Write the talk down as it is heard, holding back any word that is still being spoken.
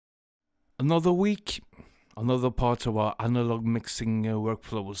Another week, another part of our analog mixing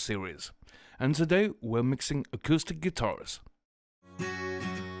workflow series. And today we're mixing acoustic guitars.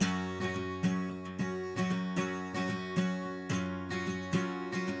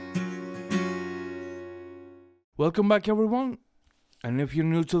 Welcome back everyone, and if you're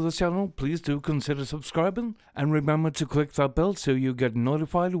new to the channel, please do consider subscribing and remember to click that bell so you get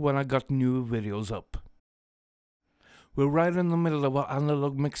notified when I got new videos up. We're right in the middle of our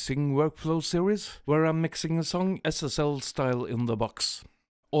analog mixing workflow series, where I'm mixing a song SSL style in the box.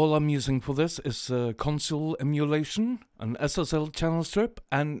 All I'm using for this is a console emulation, an SSL channel strip,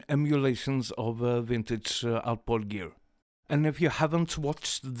 and emulations of vintage outboard gear. And if you haven't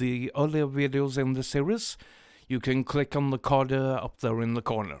watched the earlier videos in the series, you can click on the card up there in the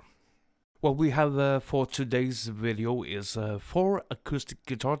corner. What we have for today's video is 4 acoustic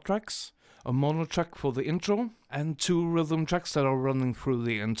guitar tracks, a mono track for the intro, and 2 rhythm tracks that are running through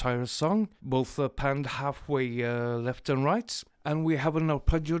the entire song, both panned halfway left and right. And we have an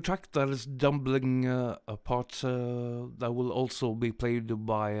arpeggio track that is doubling a part that will also be played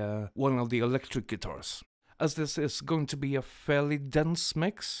by one of the electric guitars. As this is going to be a fairly dense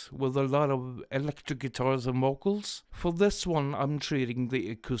mix with a lot of electric guitars and vocals, for this one I'm treating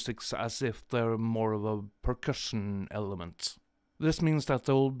the acoustics as if they're more of a percussion element. This means that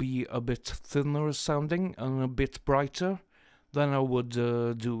they'll be a bit thinner sounding and a bit brighter than I would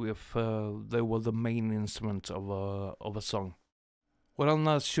do if they were the main instrument of a song. What I'll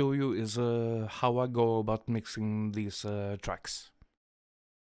now show you is how I go about mixing these tracks.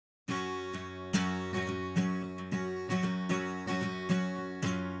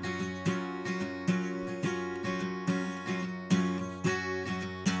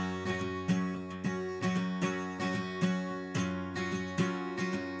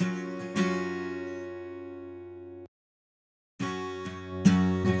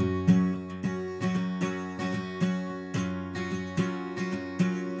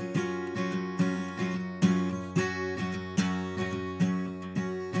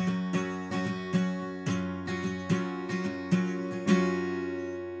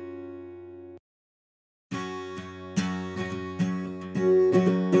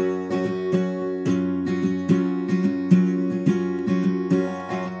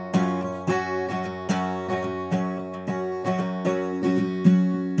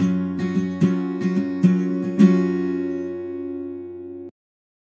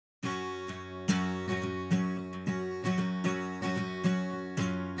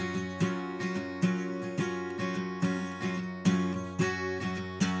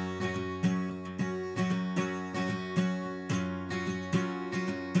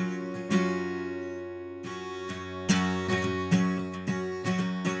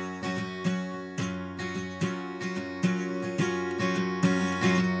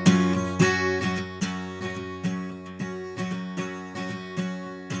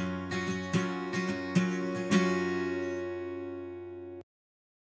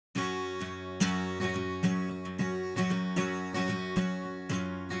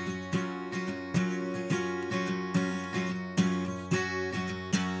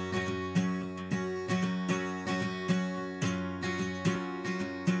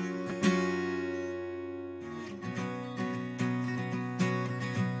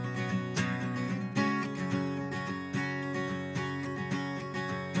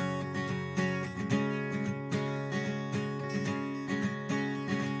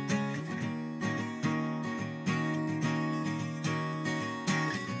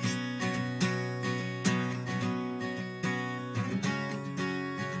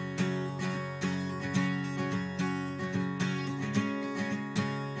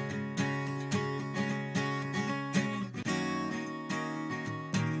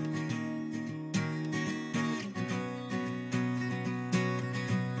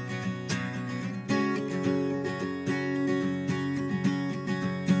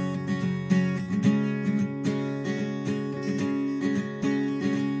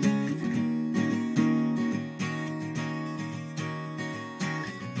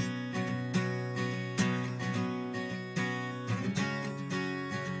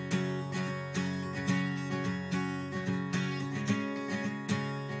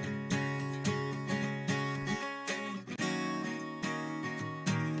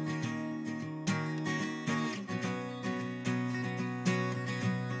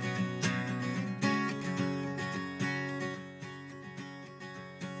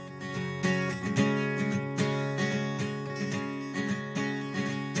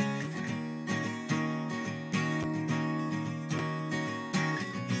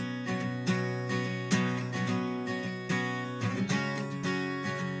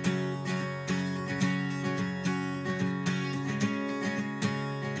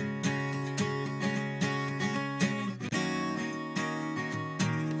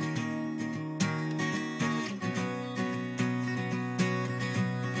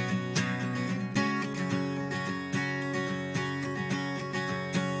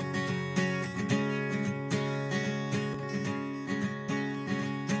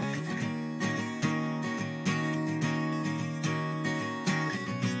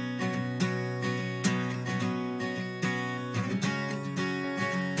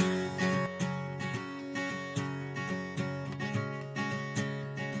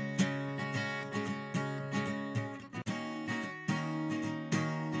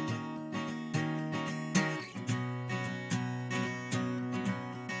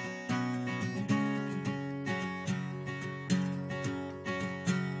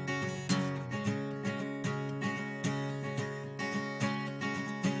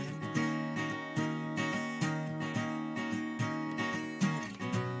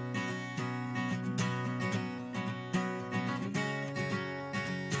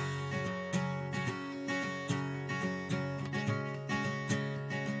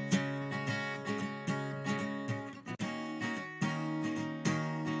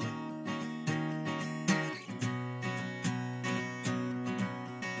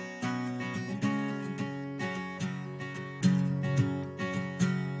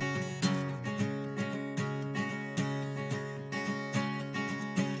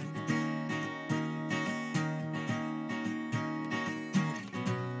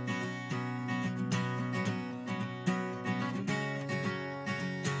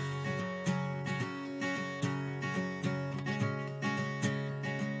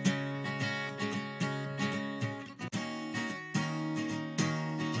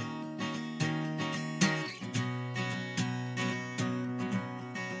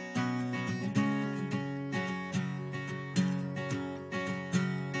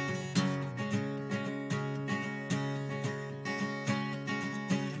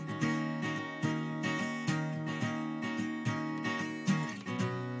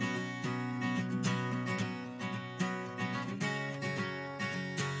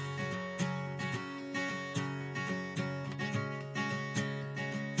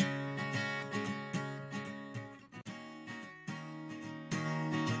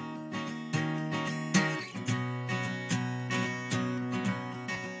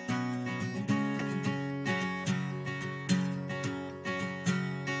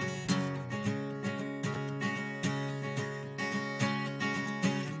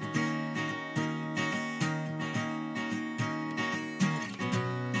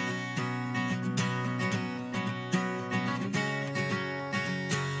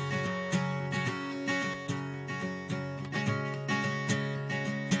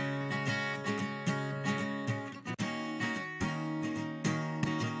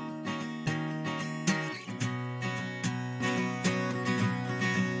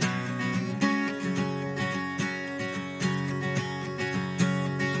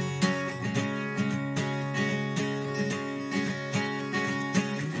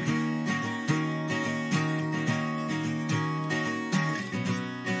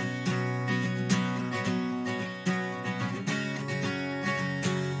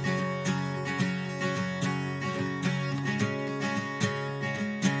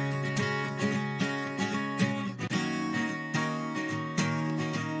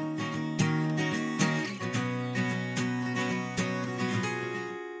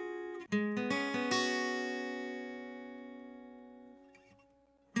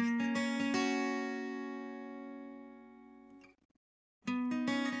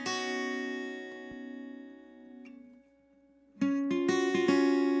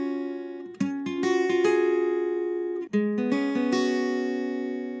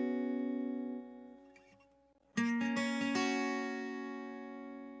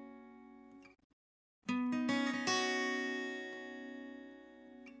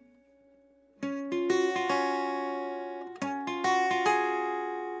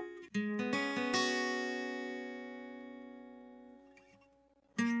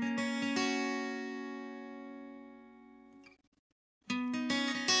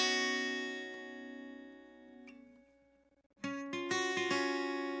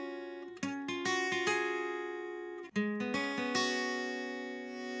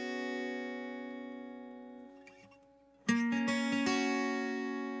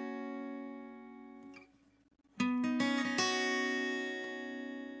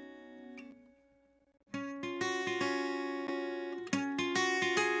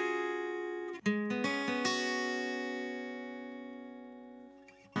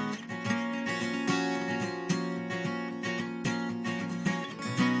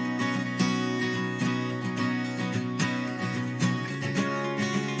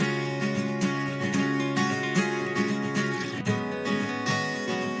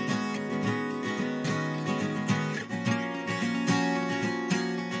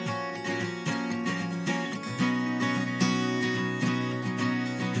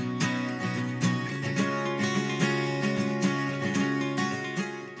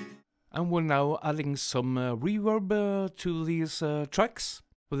 And we're now adding some reverb to these tracks.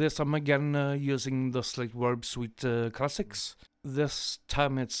 For this I'm again using the Slate Verb Suite Classics. This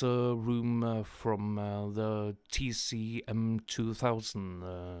time it's a room from the TC-M2000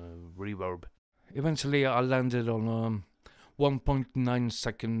 reverb. Eventually I landed on a 1.9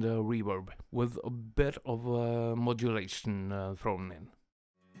 second reverb with a bit of modulation thrown in.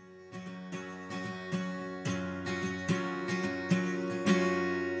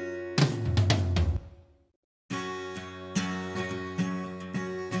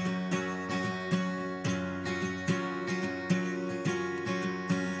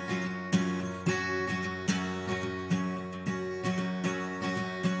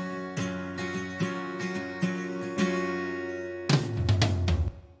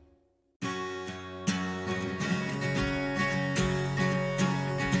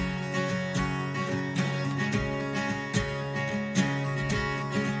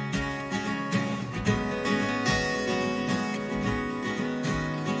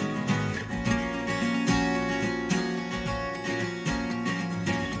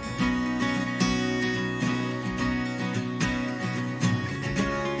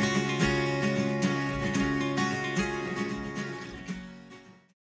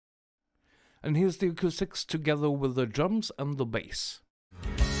 And here's the acoustics together with the drums and the bass.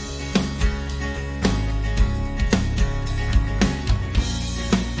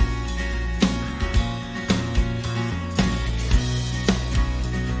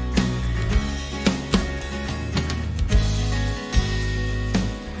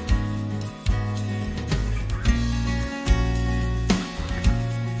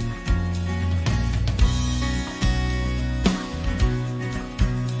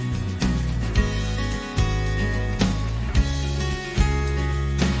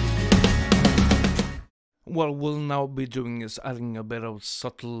 What we'll now be doing is adding a bit of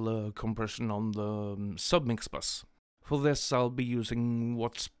subtle compression on the submix bus. For this I'll be using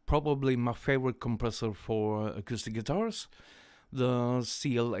what's probably my favorite compressor for acoustic guitars, the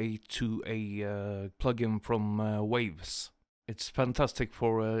CLA2A plugin from Waves. It's fantastic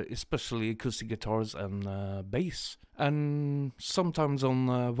for especially acoustic guitars and bass, and sometimes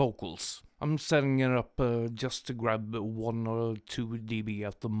on vocals. I'm setting it up just to grab 1 or 2 dB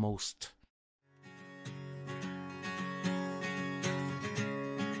at the most.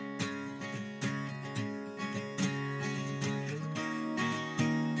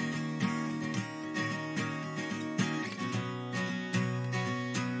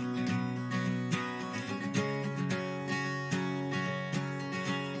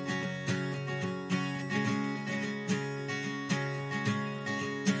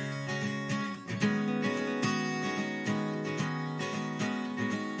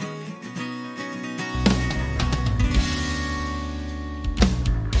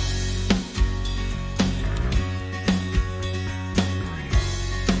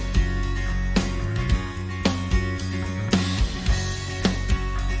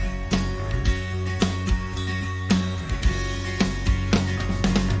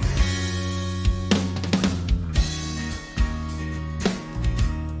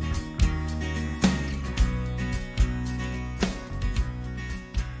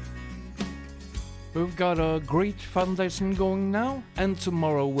 We've got a great foundation going now, and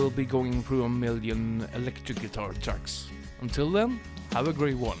tomorrow we'll be going through 1 million electric guitar tracks. Until then, have a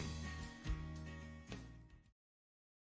great one.